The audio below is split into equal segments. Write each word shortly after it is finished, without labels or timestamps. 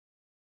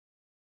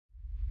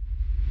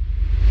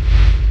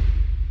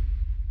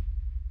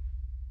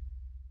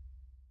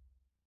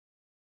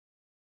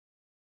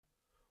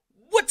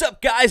What's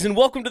up, guys, and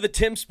welcome to the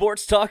Tim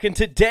Sports Talk. And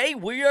today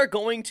we are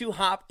going to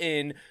hop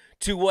in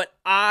to what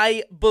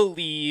I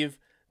believe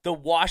the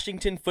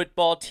Washington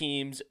football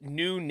team's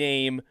new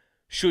name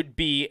should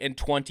be in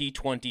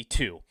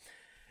 2022.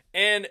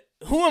 And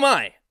who am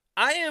I?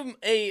 I am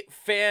a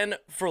fan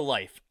for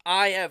life.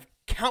 I have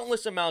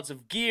countless amounts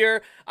of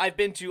gear. I've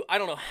been to I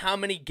don't know how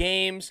many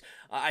games.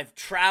 I've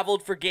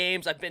traveled for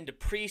games. I've been to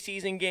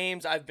preseason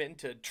games. I've been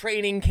to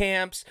training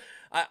camps.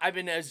 I've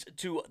been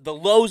to the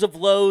lows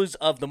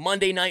of the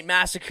Monday Night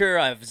Massacre.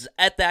 I was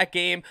at that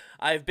game.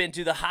 I've been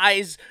to the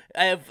highs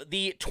of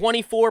the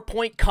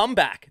 24-point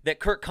comeback that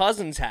Kirk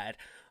Cousins had.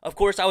 Of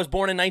course, I was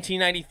born in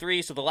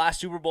 1993, so the last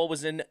Super Bowl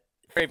was in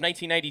February of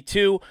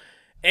 1992.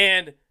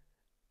 And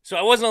so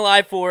I wasn't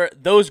alive for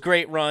those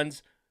great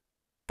runs.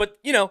 But,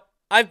 you know,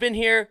 I've been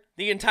here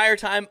the entire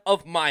time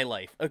of my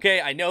life, okay?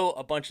 I know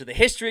a bunch of the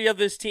history of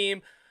this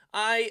team.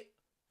 I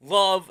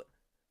love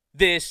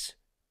this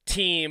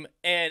team,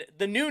 and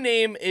the new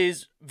name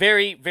is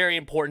very, very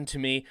important to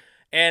me,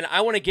 and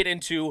I want to get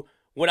into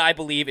what I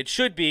believe it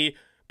should be.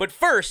 But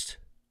first,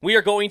 we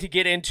are going to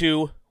get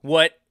into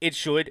what it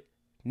should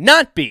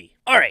not be.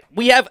 All right,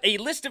 we have a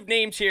list of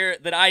names here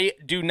that I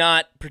do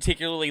not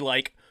particularly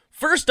like.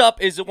 First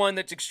up is the one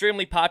that's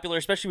extremely popular,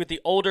 especially with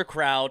the older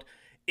crowd,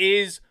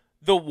 is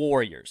the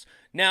Warriors.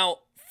 Now,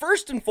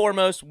 first and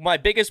foremost, my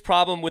biggest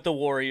problem with the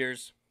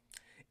Warriors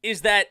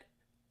is that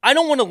I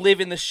don't want to live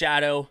in the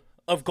shadow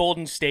of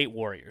Golden State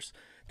Warriors.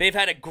 They've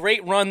had a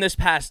great run this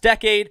past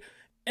decade,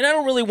 and I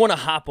don't really want to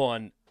hop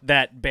on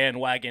that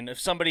bandwagon of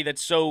somebody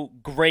that's so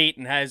great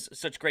and has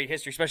such great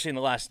history, especially in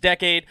the last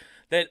decade,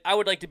 that I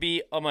would like to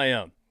be on my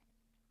own.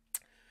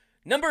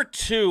 Number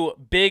two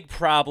big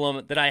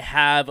problem that I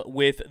have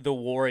with the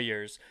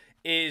Warriors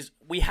is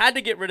we had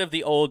to get rid of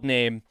the old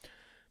name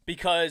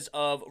because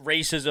of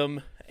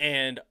racism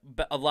and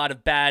a lot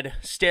of bad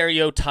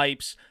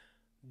stereotypes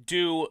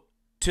due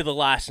to the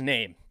last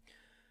name.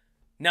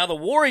 Now, the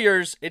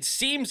Warriors, it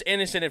seems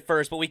innocent at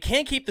first, but we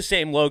can't keep the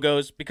same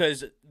logos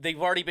because they've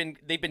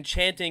been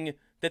chanting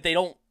that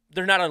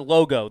they're not a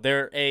logo,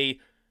 they're a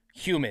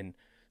human.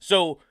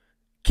 So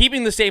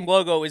keeping the same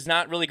logo is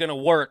not really going to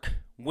work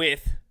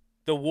with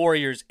the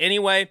Warriors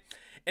anyway.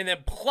 And then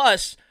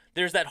plus,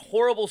 there's that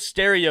horrible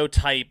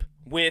stereotype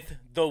with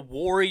the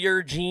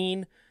warrior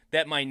gene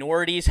that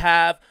minorities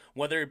have,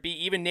 whether it be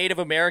even Native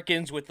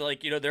Americans with,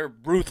 like, you know, they're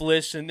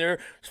ruthless and they're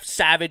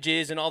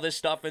savages and all this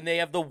stuff, and they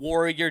have the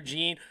warrior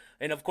gene,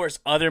 and of course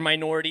other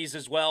minorities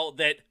as well,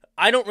 that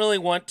I don't really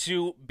want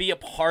to be a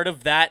part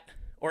of that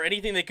or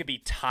anything that could be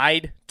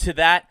tied to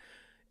that,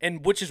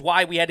 and which is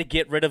why we had to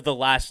get rid of the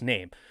last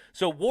name.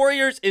 So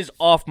Warriors is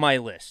off my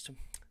list.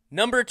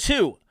 Number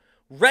two,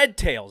 Red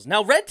Tails.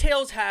 Now, Red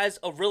Tails has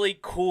a really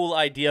cool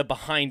idea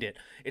behind it.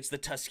 It's the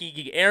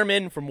Tuskegee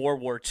Airmen from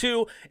World War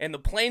II, and the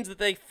planes that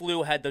they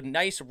flew had the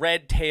nice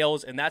red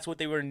tails, and that's what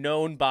they were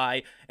known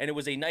by, and it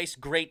was a nice,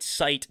 great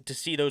sight to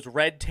see those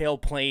red tail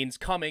planes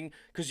coming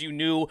because you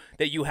knew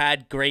that you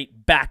had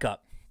great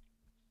backup.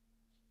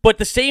 But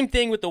the same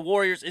thing with the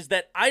Warriors is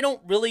that I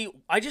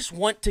just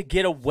want to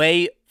get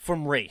away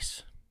from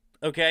race,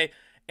 okay?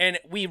 And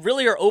we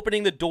really are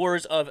opening the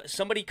doors of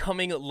somebody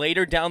coming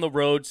later down the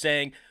road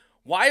saying,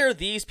 why are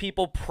these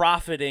people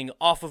profiting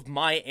off of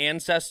my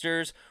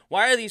ancestors?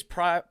 Why are these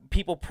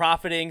people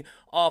profiting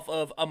off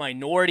of a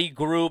minority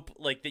group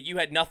like that you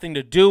had nothing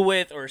to do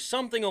with, or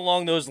something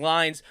along those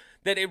lines,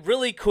 that it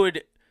really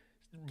could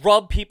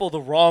rub people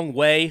the wrong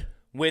way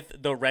with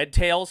the Red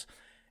Tails?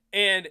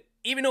 And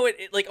even though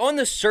it like on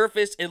the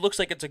surface, it looks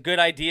like it's a good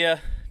idea,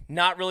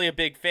 not really a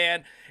big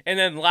fan. And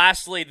then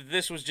lastly,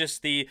 this was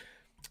just the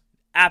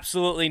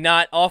absolutely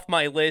not off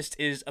my list,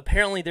 is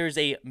apparently there's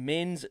a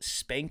men's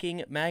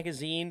spanking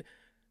magazine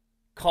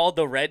called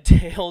the Red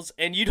Tails,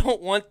 and you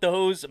don't want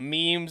those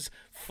memes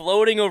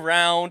floating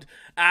around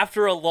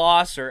after a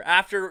loss or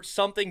after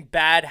something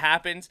bad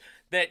happens.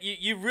 That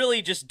you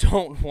really just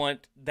don't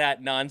want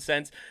that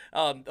nonsense.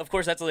 Of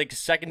course, that's like a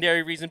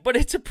secondary reason, but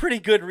it's a pretty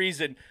good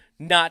reason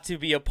not to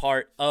be a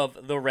part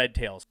of the Red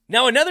Tails.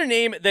 Now, another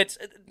name that's,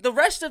 the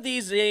rest of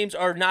these names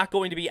are not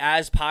going to be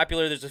as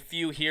popular. There's a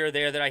few here or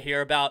there that I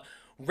hear about.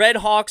 Red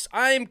Hawks,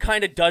 I'm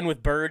kind of done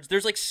with birds.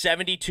 There's like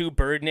 72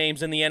 bird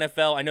names in the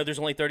NFL. I know there's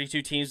only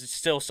 32 teams. It's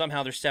still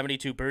somehow there's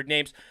 72 bird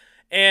names.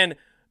 And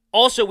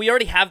also, we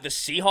already have the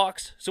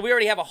Seahawks. So we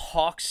already have a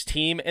Hawks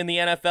team in the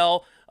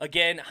NFL.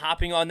 Again,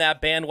 hopping on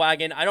that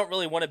bandwagon. I don't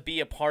really want to be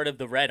a part of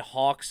the Red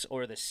Hawks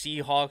or the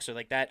Seahawks or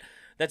like that.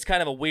 That's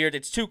kind of a weird,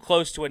 it's too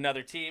close to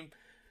another team.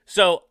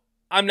 So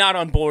I'm not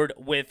on board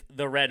with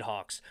the Red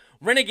Hawks.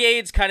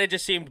 Renegades kind of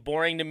just seemed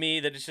boring to me,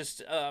 that it's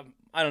just,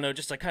 I don't know,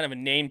 just like kind of a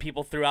name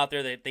people threw out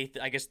there that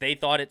I guess they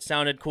thought it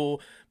sounded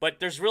cool,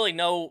 but there's really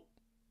no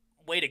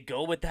way to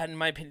go with that in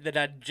my opinion, that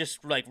I'm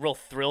just like real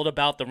thrilled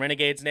about the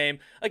Renegades name.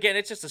 Again,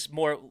 it's just a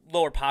more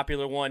lower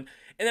popular one.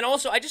 And then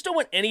also, I just don't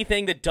want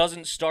anything that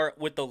doesn't start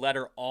with the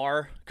letter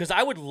R, because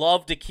I would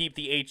love to keep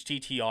the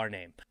HTTR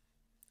name.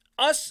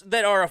 Us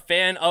that are a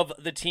fan of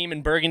the team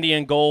in burgundy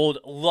and gold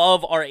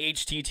love our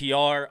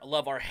HTTR,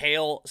 love our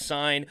hail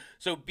sign.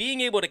 So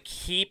being able to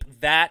keep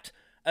that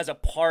as a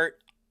part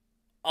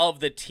of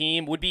the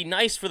team would be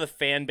nice for the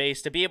fan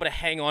base to be able to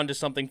hang on to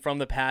something from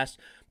the past,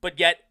 but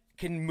yet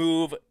can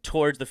move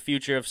towards the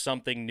future of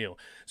something new.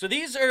 So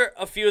these are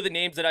a few of the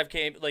names that I've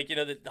came, like,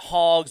 the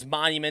Hogs,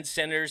 Monuments,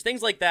 Senators,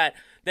 things like that,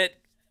 that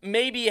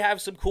maybe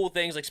have some cool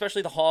things, like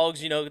especially the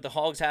Hogs. The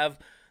Hogs have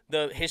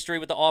the history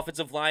with the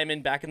offensive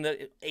linemen back in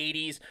the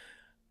 80s,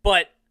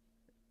 but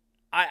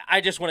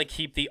I just want to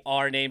keep the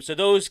R name. So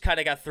those kind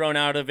of got thrown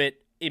out of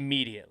it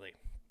immediately.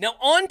 Now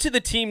on to the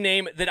team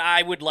name that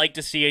I would like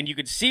to see, and you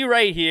can see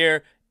right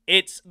here,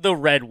 it's the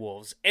Red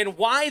Wolves. And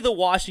why the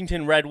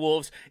Washington Red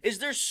Wolves is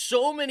there's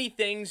so many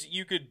things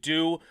you could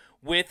do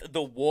with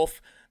the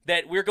Wolf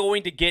that we're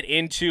going to get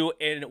into,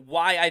 and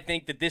why I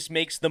think that this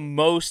makes the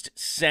most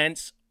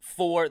sense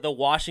for the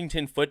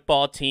Washington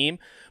football team.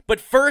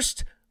 But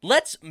first,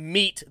 let's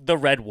meet the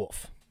Red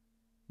Wolf.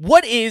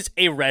 What is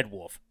a Red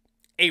Wolf?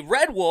 A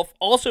Red Wolf,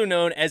 also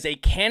known as a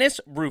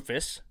Canis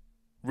rufus,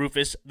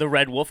 Rufus the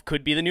Red Wolf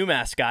could be the new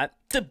mascot.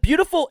 It's a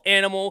beautiful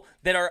animal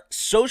that are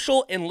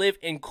social and live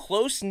in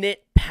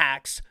close-knit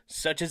packs,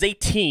 such as a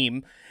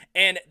team,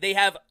 and they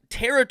have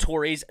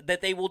territories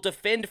that they will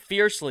defend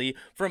fiercely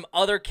from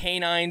other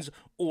canines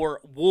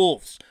or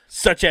wolves,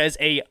 such as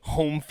a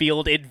home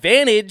field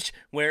advantage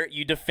where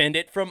you defend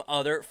it from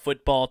other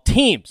football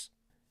teams.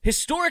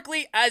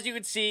 Historically, as you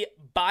can see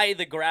by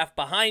the graph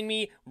behind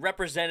me,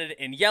 represented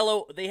in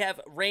yellow, they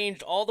have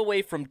ranged all the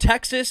way from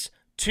Texas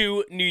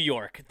to New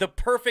York, the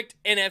perfect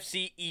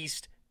NFC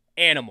East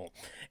animal.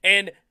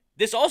 And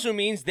this also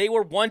means they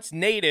were once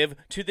native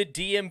to the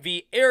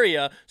DMV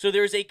area, so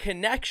there's a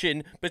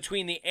connection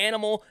between the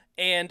animal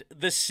and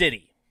the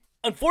city.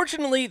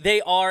 Unfortunately,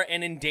 they are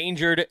an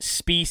endangered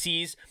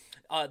species.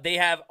 They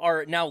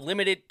are now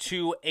limited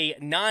to a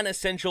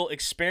non-essential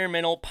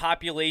experimental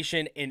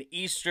population in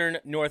eastern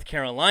North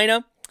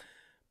Carolina.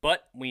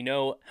 But we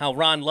know how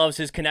Ron loves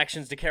his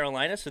connections to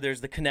Carolina, so there's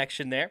the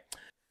connection there.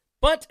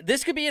 But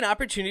this could be an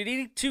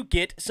opportunity to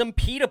get some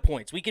PETA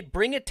points. We could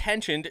bring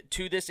attention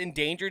to this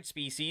endangered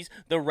species,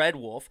 the red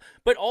wolf,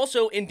 but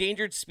also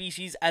endangered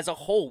species as a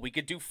whole. We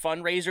could do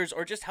fundraisers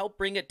or just help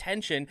bring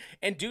attention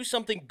and do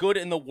something good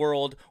in the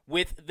world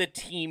with the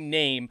team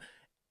name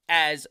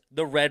as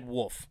the Red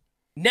Wolf.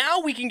 Now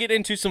we can get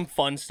into some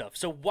fun stuff.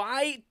 So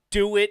why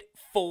do it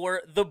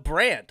for the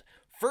brand?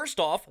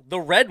 First off, the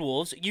Red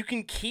Wolves, you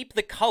can keep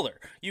the color.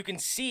 You can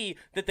see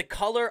that the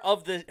color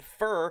of the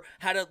fur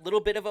had a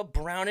little bit of a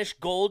brownish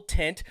gold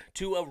tint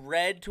to a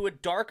red to a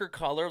darker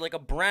color, like a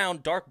brown,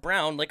 dark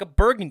brown, like a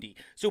burgundy.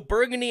 So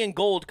burgundy and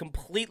gold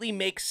completely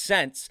makes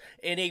sense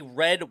in a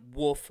Red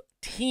Wolf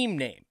team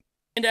name.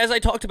 And as I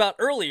talked about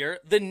earlier,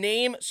 the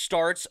name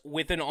starts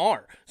with an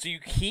R. So you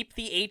keep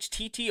the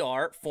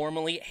HTTR,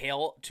 formerly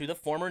Hail to the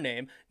former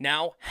name,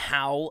 now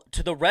Howl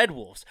to the Red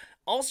Wolves.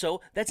 Also,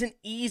 that's an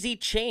easy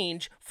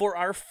change for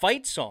our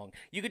fight song.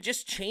 You could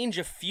just change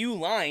a few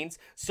lines,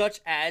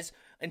 such as,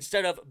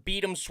 instead of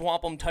beat 'em,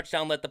 swamp 'em,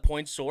 touchdown, let the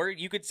points soar,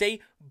 you could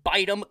say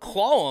bite 'em,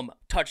 claw 'em,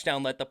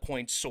 touchdown, let the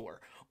points soar.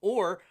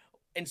 Or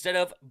instead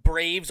of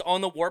Braves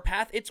on the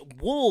warpath, it's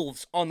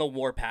Wolves on the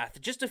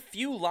warpath. Just a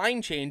few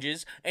line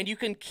changes, and you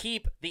can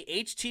keep the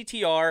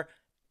HTTR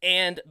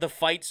and the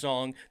fight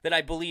song that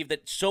I believe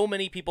that so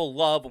many people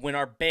love when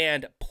our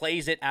band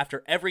plays it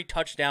after every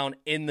touchdown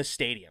in the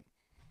stadium.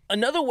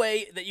 Another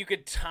way that you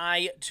could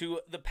tie to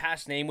the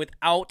past name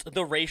without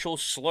the racial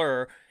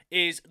slur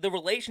is the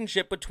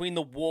relationship between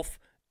the wolf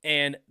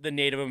and the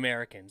Native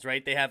Americans,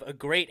 right? They have a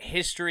great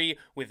history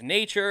with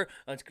nature,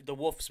 the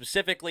wolf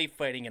specifically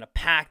fighting in a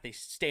pack. They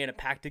stay in a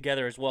pack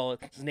together as well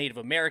as Native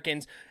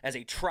Americans as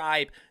a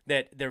tribe,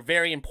 that they're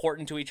very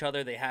important to each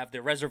other. They have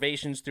their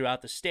reservations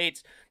throughout the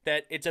states,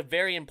 that it's a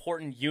very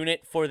important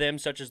unit for them,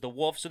 such as the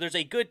wolf. So there's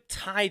a good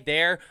tie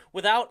there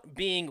without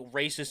being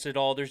racist at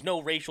all. There's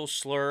no racial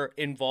slur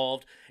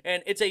involved,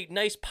 and it's a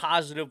nice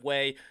positive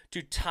way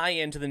to tie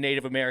into the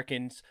Native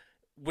Americans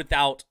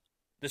without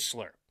the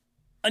slur.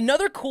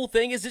 Another cool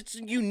thing is it's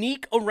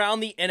unique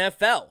around the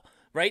NFL,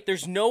 right?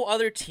 There's no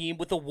other team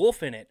with a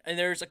wolf in it. And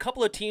there's a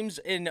couple of teams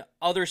in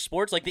other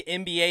sports, like the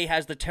NBA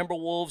has the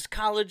Timberwolves.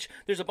 College,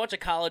 there's a bunch of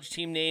college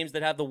team names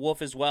that have the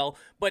wolf as well.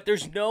 But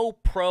there's no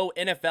pro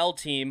NFL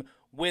team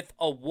with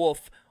a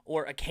wolf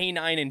or a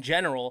canine in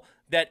general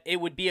that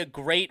it would be a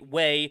great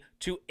way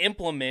to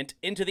implement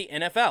into the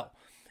NFL.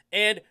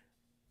 And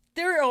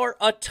there are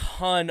a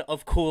ton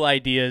of cool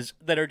ideas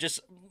that are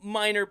just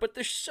minor, but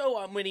there's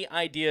so many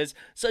ideas,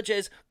 such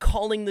as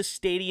calling the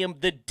stadium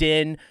the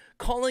Den,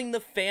 calling the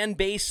fan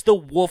base the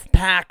Wolf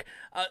Pack.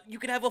 You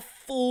could have a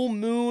full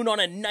moon on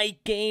a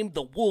night game.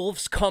 The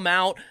wolves come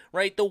out,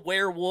 right? The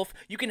werewolf.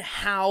 You can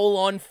howl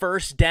on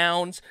first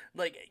downs.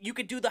 Like, you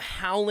could do the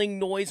howling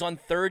noise on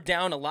third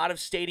down. A lot of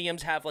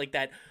stadiums have like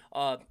that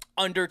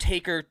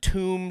Undertaker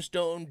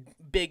tombstone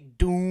big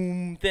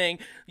doom thing.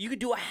 You could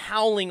do a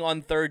howling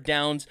on third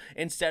downs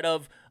instead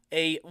of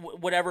a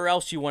whatever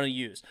else you want to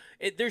use.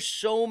 There's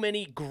so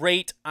many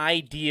great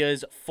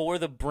ideas for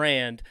the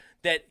brand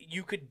that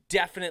you could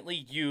definitely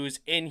use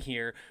in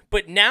here.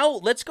 But now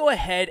let's go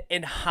ahead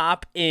and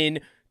hop in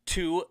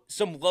to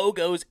some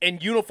logos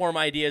and uniform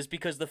ideas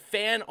because the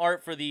fan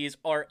art for these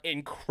are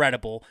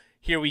incredible.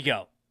 Here we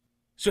go.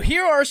 So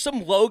here are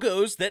some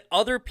logos that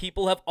other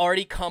people have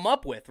already come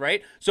up with,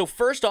 right? So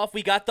first off,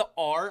 we got the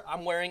R.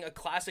 I'm wearing a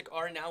classic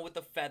R now with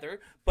the feather,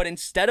 but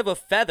instead of a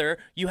feather,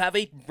 you have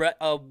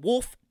a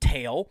wolf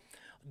tail.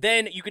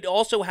 Then you could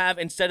also have,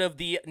 instead of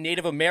the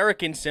Native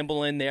American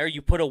symbol in there,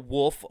 you put a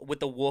wolf with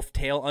the wolf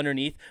tail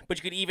underneath. But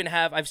you could even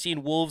have, I've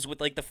seen wolves with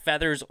like the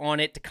feathers on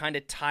it to kind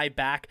of tie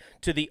back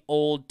to the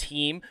old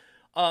team.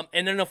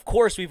 And then, of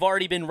course, we've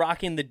already been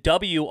rocking the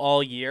W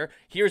all year.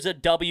 Here's a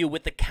W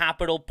with the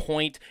capital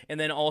point and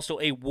then also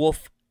a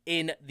wolf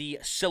in the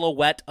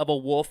silhouette of a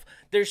wolf.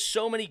 There's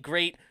so many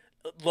great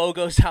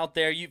logos out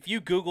there. If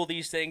you Google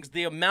these things,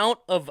 the amount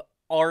of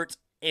art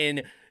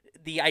and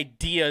the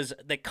ideas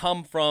that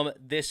come from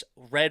this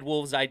Red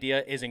Wolves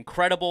idea is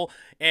incredible.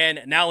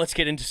 And now let's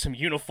get into some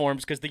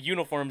uniforms because the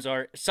uniforms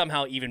are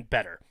somehow even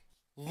better.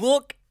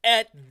 Look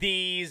at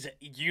these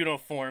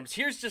uniforms.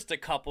 Here's just a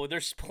couple.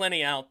 There's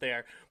plenty out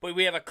there. But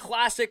we have a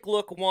classic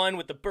look one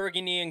with the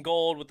burgundy and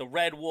gold with the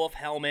Red Wolf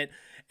helmet.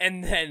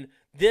 And then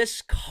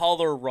this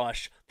color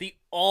rush, the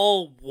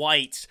all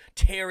whites,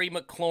 Terry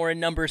McLaurin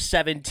number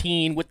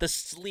 17 with the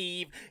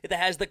sleeve that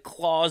has the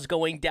claws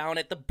going down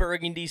at the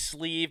burgundy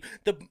sleeve,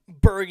 the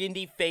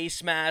burgundy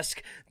face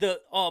mask,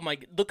 oh my,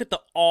 look at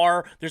the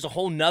R. There's a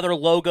whole nother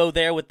logo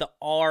there with the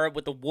R,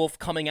 with the wolf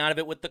coming out of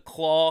it with the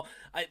claw.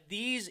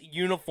 These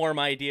uniform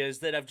ideas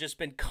that have just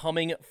been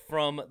coming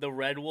from the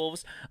Red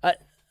Wolves,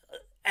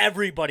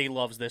 everybody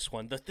loves this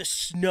one. The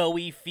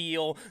snowy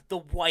feel, the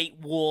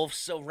white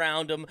wolves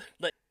around them.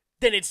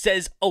 Then it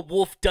says a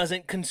wolf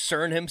doesn't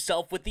concern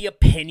himself with the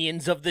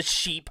opinions of the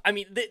sheep. I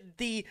mean,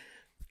 the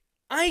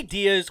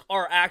ideas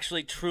are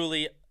actually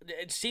truly,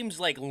 it seems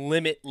like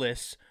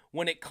limitless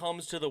when it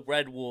comes to the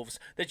Red Wolves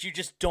that you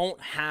just don't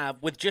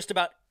have with just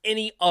about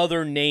any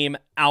other name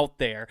out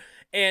there.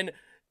 And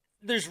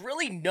there's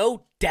really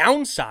no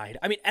downside.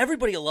 I mean,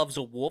 everybody loves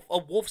a wolf. A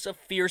wolf's a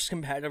fierce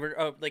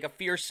competitor, like a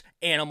fierce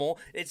animal.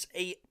 It's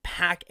a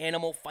pack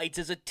animal, fights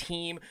as a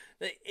team.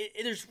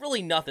 There's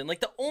really nothing.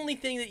 Like, the only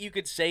thing that you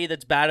could say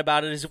that's bad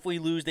about it is if we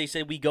lose, they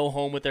say we go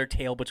home with our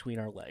tail between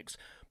our legs.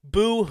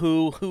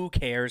 Boo-hoo, who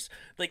cares?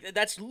 Like,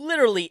 that's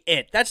literally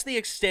it. That's the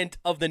extent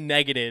of the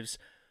negatives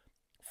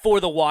for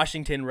the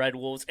Washington Red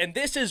Wolves. And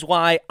this is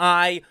why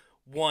I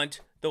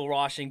want the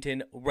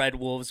Washington Red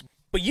Wolves.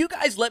 But you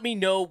guys let me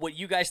know what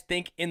you guys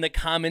think in the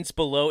comments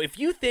below. If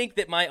you think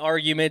that my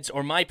arguments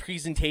or my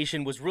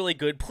presentation was really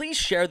good, please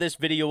share this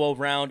video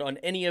around on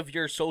any of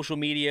your social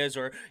medias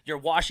or your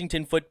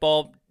Washington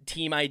football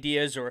team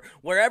ideas or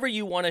wherever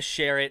you want to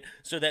share it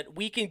so that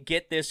we can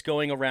get this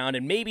going around.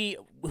 And maybe,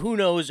 who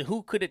knows,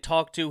 who could it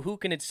talk to? Who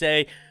can it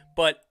say?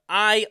 But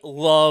I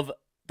love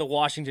the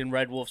Washington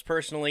Red Wolves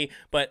personally.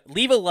 But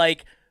leave a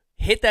like.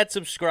 Hit that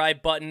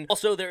subscribe button.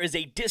 Also, there is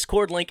a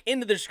Discord link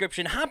in the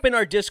description. Hop in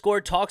our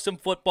Discord, talk some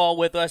football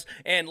with us.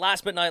 And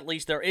last but not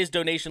least, there is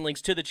donation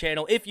links to the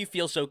channel. If you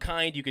feel so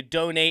kind, you could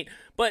donate.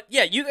 But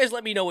yeah, you guys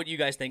let me know what you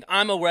guys think.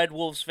 I'm a Red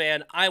Wolves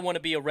fan. I want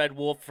to be a Red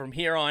Wolf from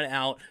here on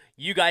out.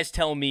 You guys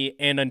tell me,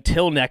 and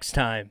until next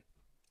time,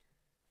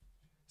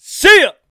 see ya!